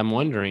mind, I'm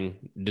wondering,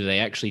 do they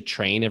actually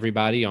train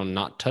everybody on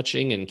not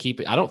touching and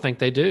keep it? I don't think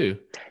they do.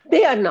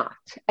 They are not.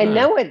 And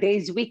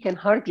nowadays we can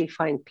hardly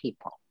find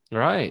people.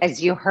 Right.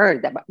 As you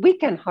heard about, we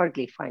can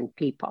hardly find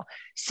people.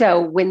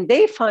 So when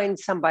they find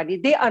somebody,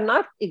 they are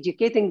not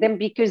educating them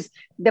because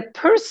the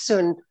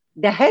person,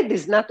 the head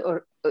is not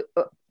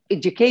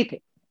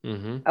educated.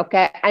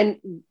 Okay. And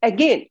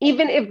again,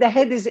 even if the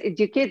head is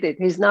educated,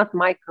 he's not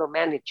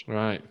micromanaging.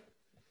 Right.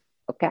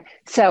 Okay.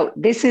 So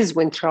this is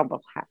when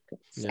trouble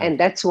happens. Yeah. And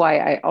that's why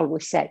I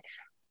always say,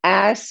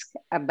 ask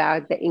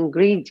about the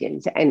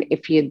ingredients. And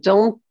if you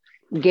don't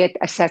get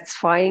a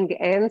satisfying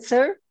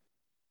answer,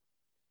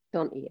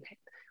 don't eat it.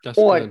 That's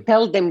or good.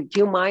 Tell them,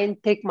 do you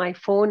mind take my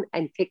phone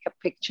and take a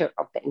picture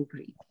of the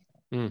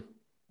ingredient?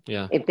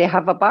 Yeah. If they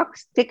have a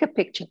box, take a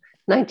picture.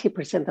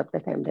 90% of the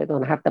time they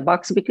don't have the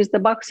box because the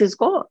box is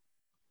gone.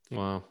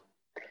 Wow.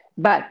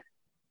 But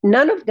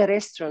none of the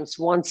restaurants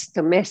wants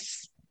to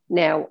miss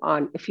now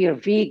on, if you're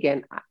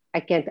vegan, I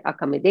can't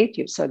accommodate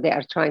you. So they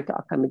are trying to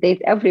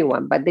accommodate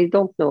everyone, but they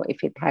don't know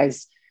if it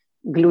has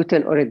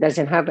gluten or it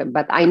doesn't have it.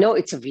 But I know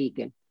it's a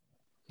vegan.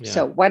 Yeah.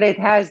 So what it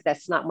has,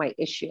 that's not my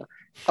issue.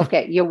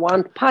 Okay, you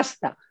want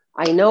pasta.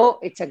 I know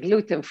it's a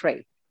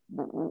gluten-free.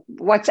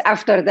 What's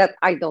after that?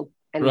 I don't.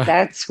 And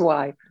that's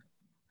why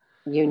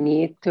you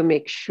need to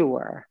make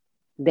sure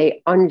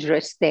they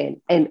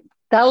understand and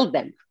tell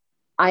them,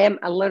 I am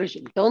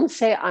allergic. Don't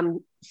say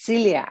I'm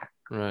celiac.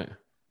 Right.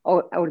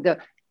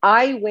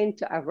 I went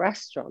to a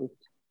restaurant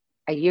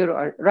a year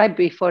or right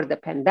before the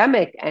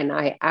pandemic, and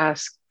I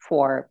asked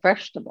for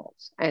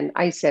vegetables. And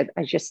I said,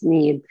 I just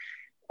need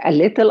a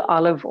little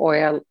olive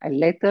oil, a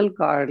little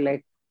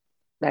garlic.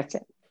 That's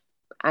it.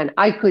 And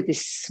I could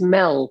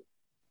smell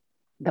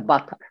the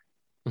butter.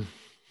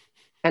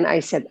 And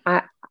I said,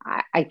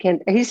 I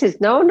can't. He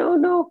says, no,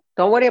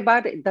 don't worry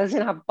about it. It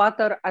doesn't have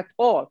butter at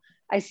all.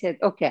 I said,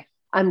 okay,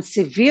 I'm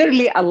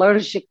severely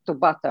allergic to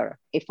butter.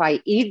 If I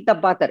eat the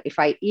butter, if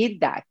I eat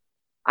that,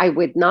 I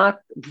would not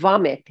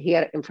vomit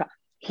here in front.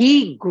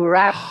 He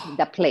grabbed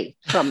the plate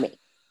from me.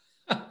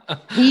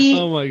 He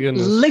oh my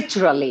goodness.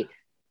 Literally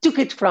took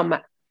it from me.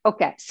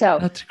 Okay, so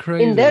that's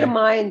crazy. In their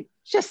mind,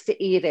 just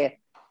to eat it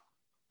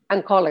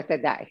and call it a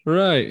day.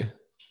 Right.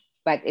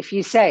 But if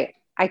you say,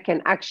 I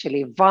can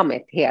actually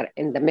vomit here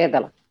in the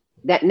middle,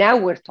 that now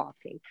we're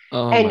talking.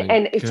 Oh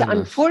and it's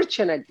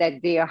unfortunate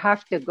that they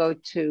have to go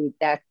to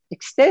that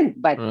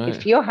extent. But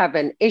if you have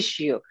an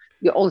issue,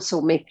 you also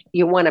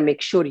want to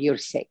make sure you're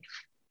safe.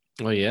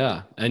 Well,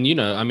 yeah. And,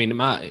 I mean,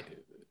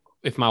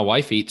 if my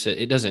wife eats it,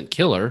 it doesn't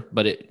kill her,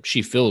 but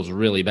she feels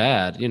really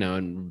bad,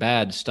 and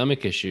bad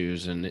stomach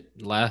issues, and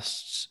it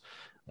lasts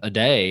a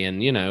day,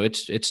 and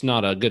it's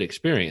not a good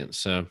experience.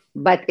 So,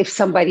 but if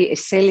somebody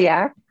is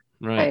celiac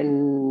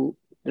and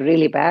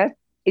really bad,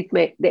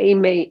 they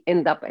may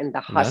end up in the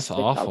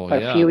hospital for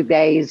a few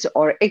days,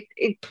 or it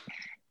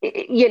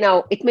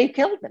may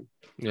kill them.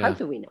 Yeah. How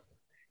do we know?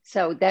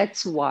 So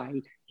that's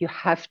why you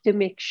have to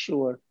make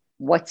sure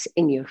what's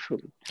in your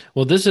food.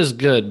 Well, this is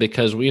good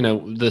because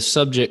the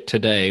subject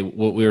today,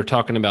 what we were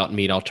talking about,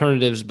 meat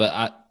alternatives,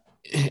 but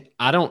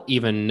I don't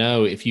even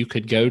know if you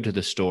could go to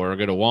the store or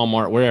go to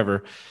Walmart,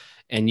 wherever,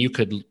 and you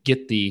could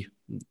get the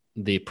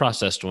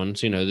processed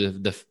ones,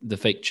 the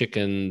fake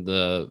chicken,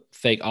 the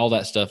fake, all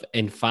that stuff,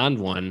 and find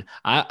one.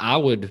 I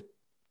would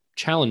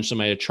challenge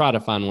somebody to try to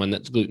find one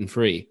that's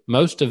gluten-free.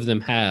 Most of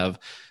them have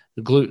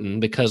gluten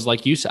because,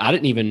 like you said, I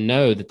didn't even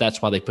know that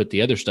that's why they put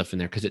the other stuff in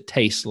there, because it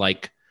tastes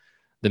like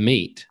the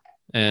meat.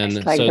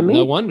 And like so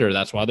no wonder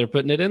that's why they're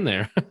putting it in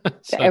there.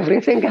 So,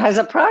 everything has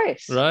a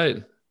price.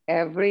 Right.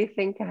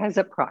 Everything has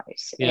a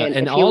price. Yeah.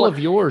 And all of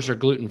yours are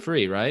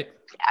gluten-free, right?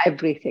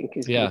 Everything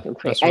is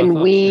gluten-free.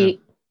 And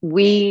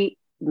we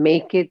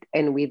make it,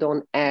 and we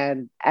don't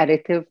add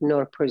additive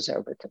nor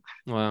preservative.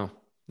 Wow.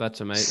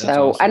 That's amazing.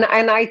 So, that's awesome.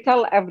 and I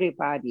tell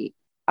everybody,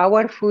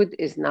 our food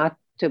is not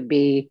to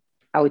be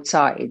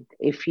outside.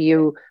 If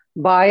you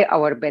buy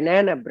our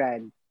banana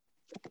bread,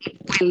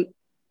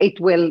 it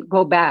will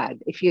go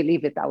bad if you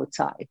leave it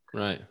outside.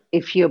 Right.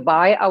 If you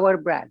buy our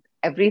bread,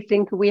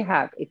 everything we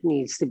have, it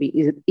needs to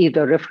be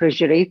either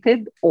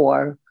refrigerated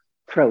or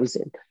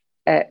frozen,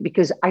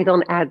 because I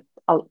don't add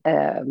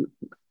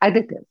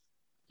additive.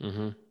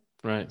 Mm-hmm.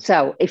 Right.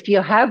 So if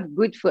you have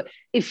good food,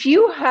 if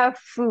you have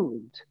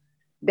food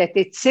that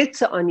it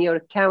sits on your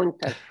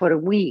counter for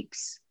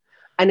weeks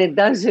and it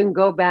doesn't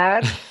go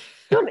bad,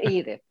 don't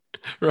eat it.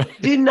 Right.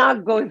 Do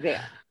not go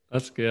there.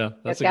 That's good.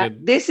 That's okay? a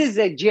good. This is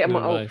a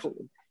GMO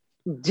food.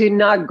 Do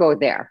not go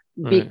there,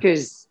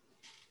 because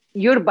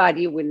your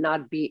body will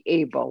not be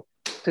able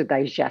to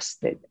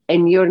digest it,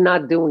 and you're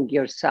not doing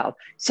yourself.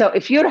 So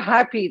if you're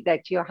happy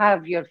that you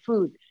have your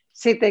food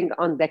sitting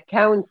on the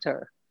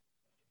counter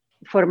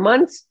for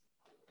months,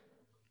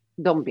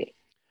 don't be,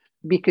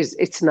 because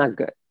it's not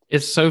good.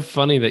 It's so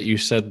funny that you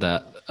said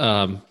that.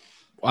 I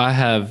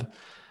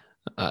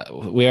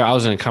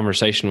was in a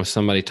conversation with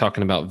somebody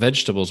talking about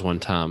vegetables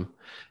one time,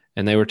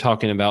 and they were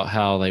talking about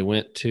how they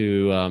went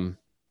to,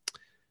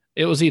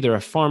 it was either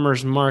a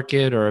farmer's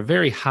market or a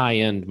very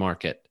high-end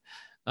market.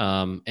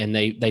 And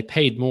they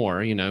paid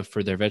more,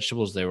 for their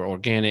vegetables. They were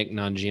organic,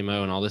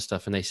 non-GMO, and all this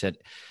stuff. And they said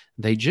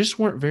they just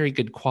weren't very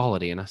good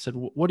quality. And I said,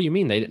 what do you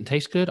mean? They didn't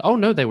taste good? Oh,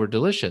 no, they were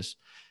delicious.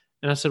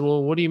 And I said,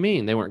 well, what do you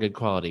mean they weren't good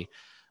quality?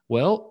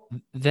 Well,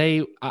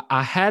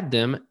 I had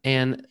them,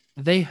 and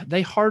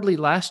they hardly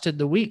lasted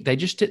the week. They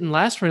just didn't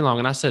last very long.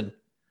 And I said,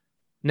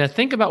 now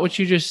think about what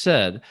you just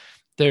said.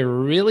 They're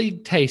really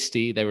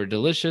tasty. They were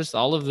delicious,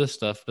 all of this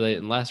stuff, but they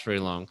didn't last very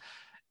long.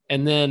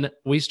 And then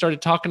we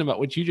started talking about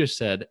what you just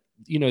said.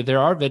 There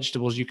are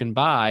vegetables you can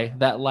buy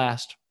that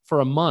last for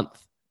a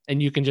month,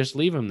 and you can just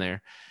leave them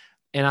there.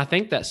 And I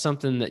think that's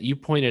something that you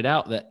pointed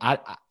out that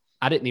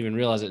I didn't even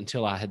realize it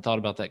until I had thought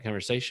about that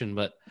conversation,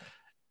 but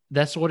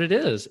that's what it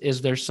is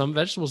there's some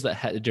vegetables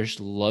that are just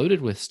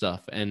loaded with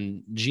stuff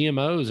and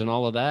GMOs and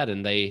all of that,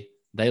 and they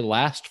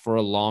last for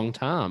a long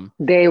time.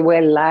 They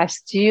will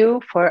last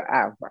you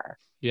forever.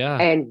 Yeah.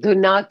 And do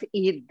not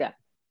eat them.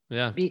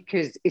 Yeah.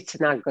 Because it's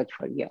not good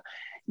for you.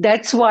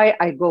 That's why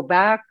I go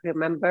back,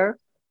 remember,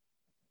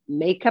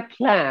 make a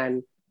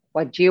plan.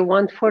 What do you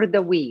want for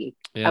the week?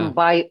 And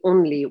buy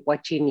only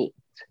what you need.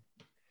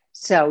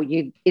 So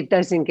it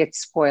doesn't get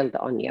spoiled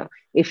on you.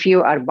 If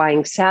you are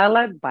buying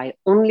salad, buy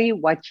only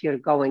what you're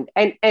going.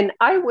 And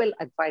I will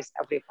advise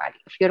everybody,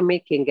 if you're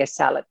making a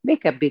salad,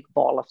 make a big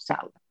bowl of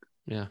salad.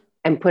 Yeah.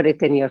 And put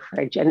it in your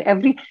fridge.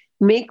 And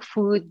make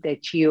food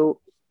that you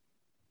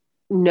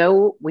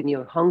know when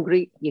you're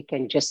hungry, you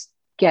can just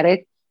get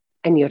it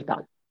and you're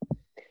done.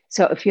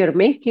 So if you're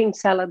making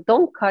salad,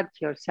 don't cut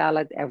your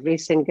salad every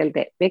single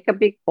day. Make a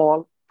big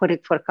bowl, put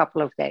it for a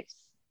couple of days.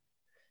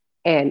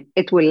 And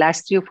it will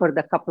last you for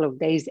the couple of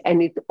days.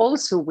 And it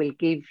also will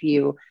give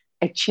you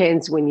a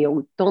chance when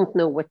you don't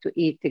know what to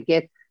eat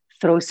to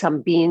throw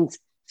some beans,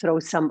 throw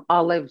some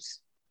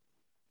olives,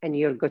 and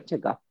you're good to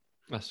go.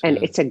 And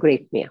it's a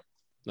great meal.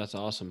 That's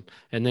awesome.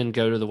 And then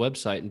go to the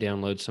website and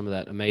download some of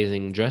that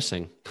amazing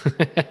dressing.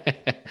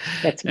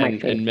 That's my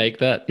favorite. And make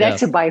that.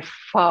 That's by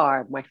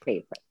far my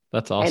favorite.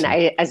 That's awesome.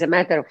 And as a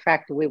matter of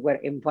fact, we were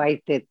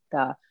invited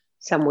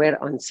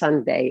somewhere on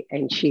Sunday,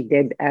 and she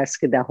did ask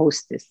the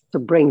hostess to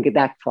bring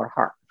that for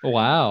her.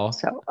 Wow.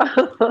 So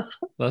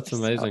that's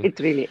amazing. So it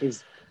really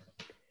is.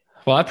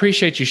 Well, I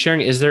appreciate you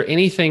sharing. Is there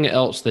anything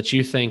else that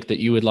you think that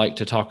you would like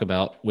to talk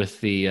about with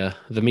the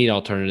meat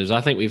alternatives?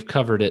 I think we've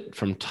covered it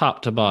from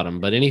top to bottom,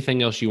 but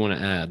anything else you want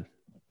to add?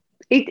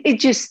 It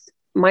just,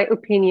 my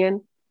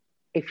opinion,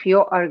 if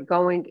you are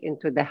going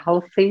into the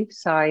healthy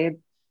side,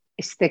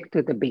 stick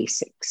to the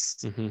basics.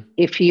 Mm-hmm.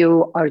 If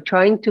you are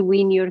trying to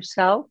wean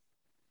yourself,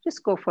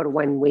 just go for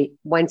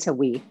once a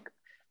week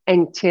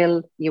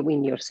until you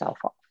wean yourself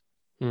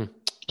off.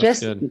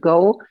 Just good.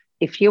 Go.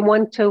 If you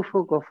want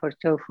tofu, go for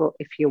tofu.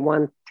 If you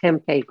want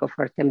tempeh, go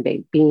for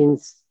tempeh.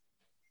 Beans,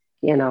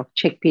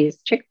 chickpeas.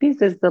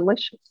 Chickpeas is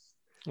delicious.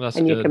 That's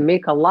and good. You can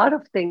make a lot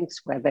of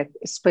things with it,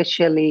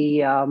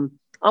 especially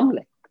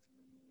omelet.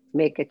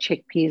 Make a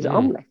chickpeas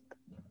omelet,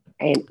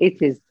 and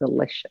it is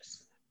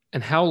delicious.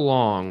 And how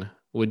long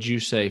would you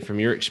say, from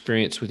your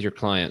experience with your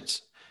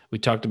clients, we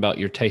talked about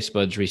your taste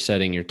buds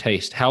resetting your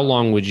taste. How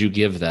long would you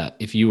give that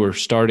if you were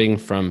starting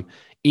from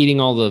eating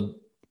all the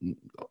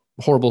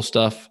horrible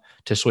stuff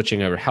to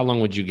switching over? How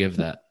long would you give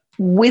that?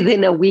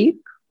 Within a week.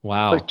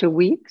 Wow. Or 2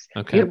 weeks.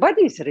 Okay. Your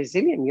body is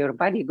resilient. Your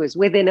body goes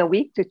within a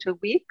week to 2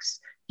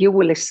 weeks, you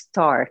will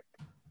start,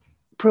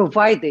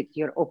 provided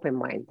you're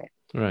open-minded.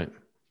 Right.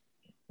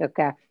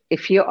 Okay.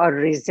 If you are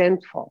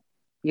resentful,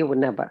 you will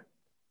never.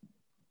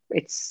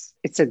 It's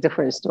a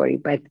different story.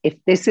 But if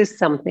this is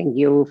something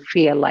you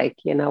feel like,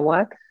 you know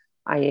what,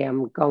 I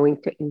am going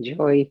to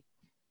enjoy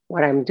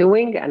what I'm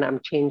doing and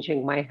I'm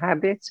changing my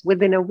habits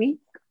within a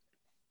week,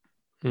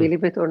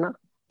 believe it or not.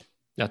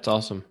 That's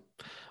awesome.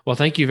 Well,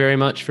 thank you very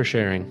much for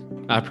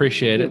sharing. I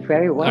appreciate it. You're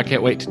very welcome. I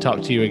can't wait to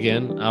talk to you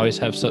again. I always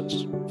have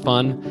such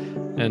fun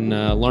and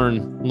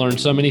learn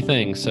so many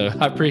things. So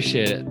I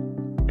appreciate it.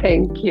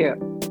 Thank you.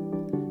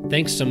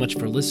 Thanks so much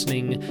for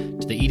listening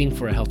to the Eating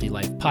for a Healthy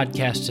Life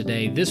podcast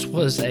today. This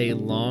was a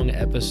long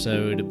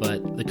episode,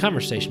 but the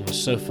conversation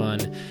was so fun.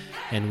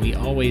 And we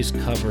always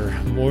cover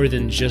more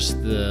than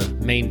just the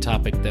main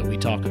topic that we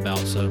talk about.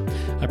 So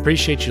I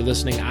appreciate you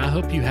listening. I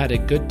hope you had a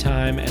good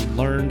time and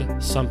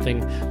learned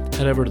something.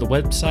 Head over to the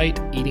website,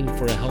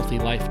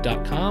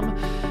 eatingforahealthylife.com.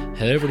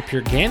 Head over to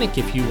Pureganic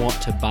if you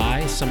want to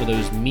buy some of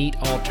those meat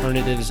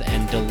alternatives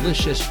and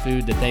delicious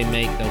food that they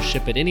make. They'll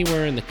ship it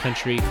anywhere in the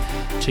country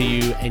to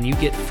you, and you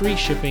get free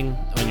shipping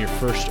on your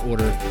first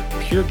order.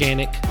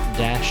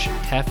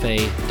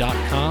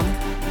 Pureganic-cafe.com.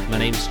 My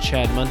name's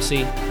Chad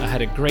Muncy. I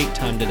had a great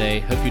time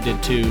today. Hope you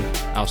did too.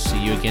 I'll see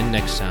you again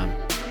next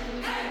time.